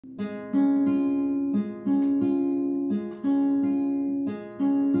All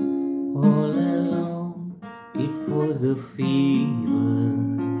alone, it was a fever,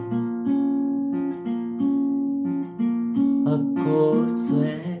 a cold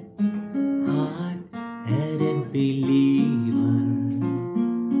sweat, hard-headed believer.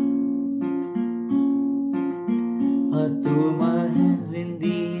 I threw my hands in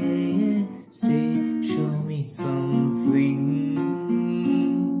the air, say, show me something.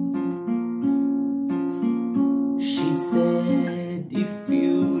 She said, if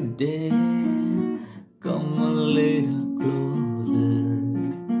you dare, come a little closer.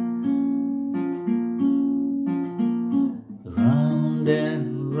 Round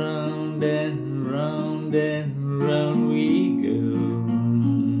and round and round and round we go.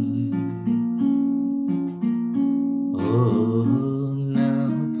 Oh,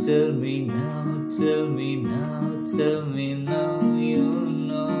 now tell me now, tell me now, tell me now, you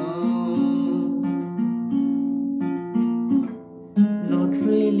know. Not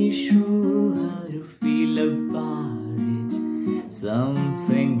really sure how to feel about it.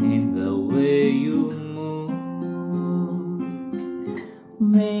 Something in the way you move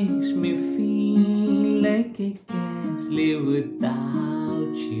makes me feel like I can't live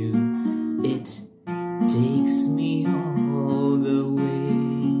without you. It takes me all the way.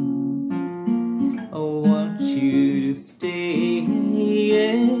 I want you to stay.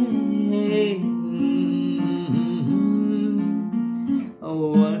 I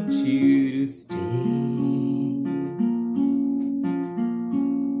want you to stay.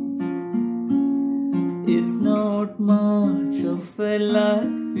 It's not much of a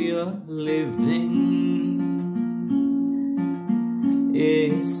life you're living.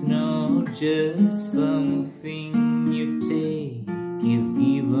 It's not just something you take is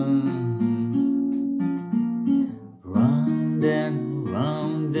given. Round and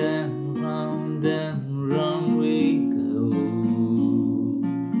round and round and round we go.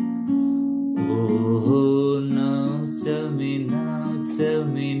 Oh, now tell me now, tell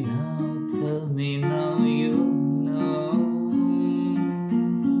me now, tell me now, you know.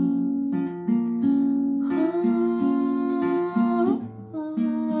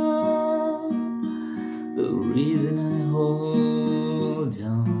 The reason I hold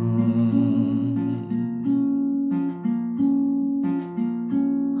on,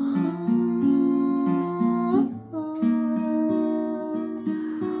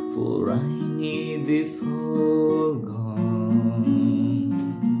 for I need this whole gone.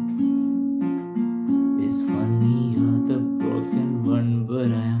 It's funny you're the broken one,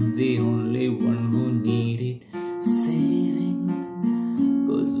 but I am the only one who needed saving.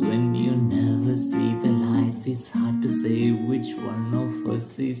 Cause when you never see the lights, it's hard to say which one of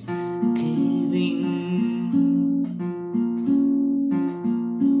us is caving.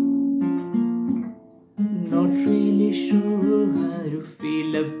 Not really sure how to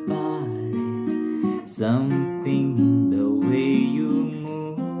feel about it. Something in the way you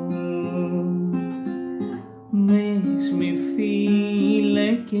move makes me feel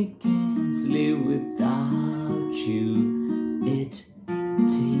like I can't live without you. It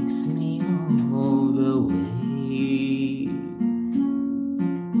takes me all the way.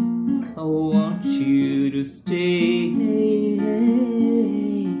 I want you to stay.